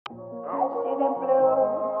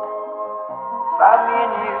about me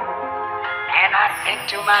and you, and I think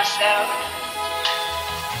to myself,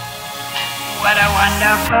 what a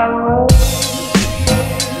wonderful world.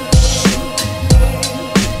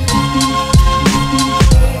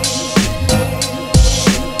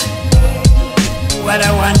 What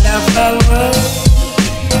a wonderful world.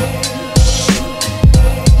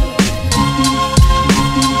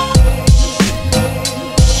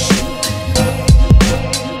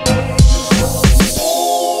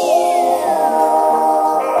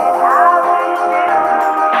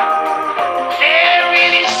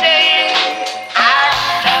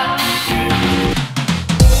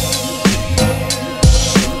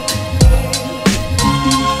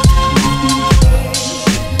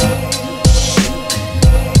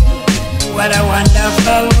 What a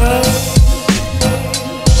wonderful world.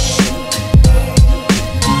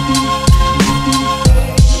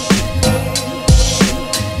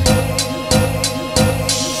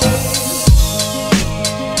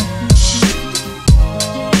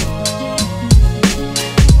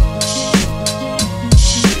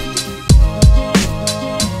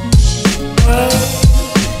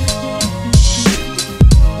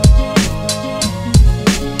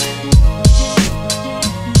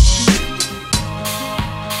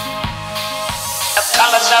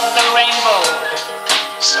 Colors of the rainbow,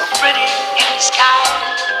 so pretty in the sky,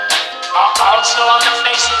 are also on the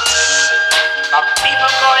faces of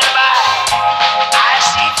people going by. I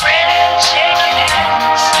see friends shaking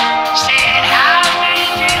hands, saying how do you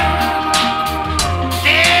do.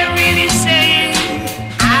 They're really saying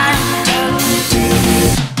I love you.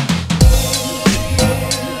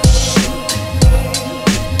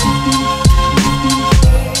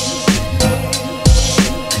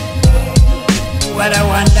 What a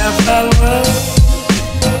wonderful world.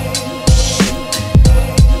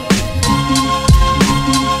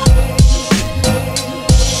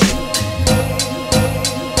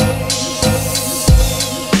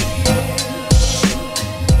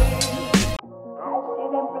 I see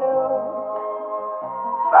them blue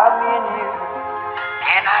for me and you,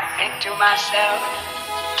 and I think to myself,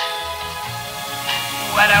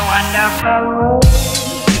 what a wonderful world.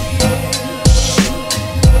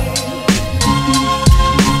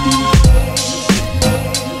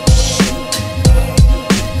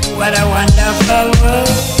 What a wonderful world.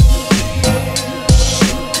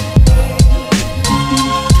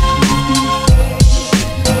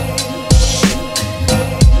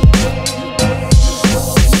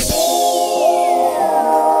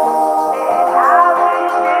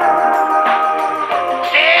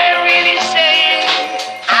 They're really saying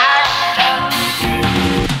I love you.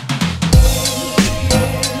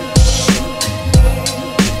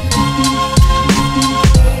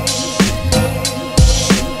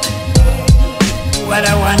 What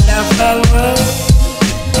a wonderful world.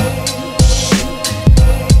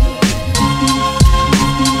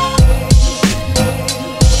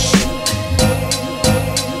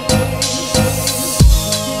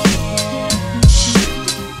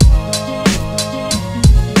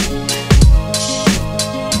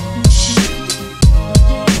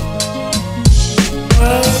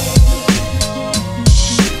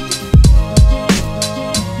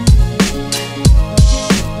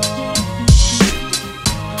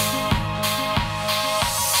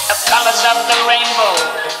 Colors of the rainbow,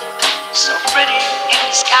 so pretty in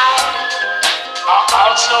the sky, are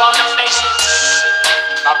also on the faces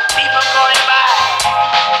of people going by.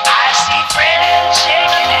 I see friends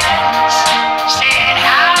shaking hands, saying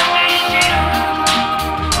how do you do.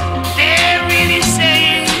 They're really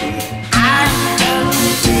saying I love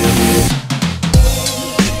you.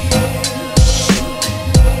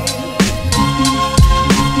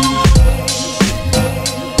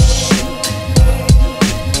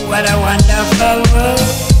 What a wonderful world.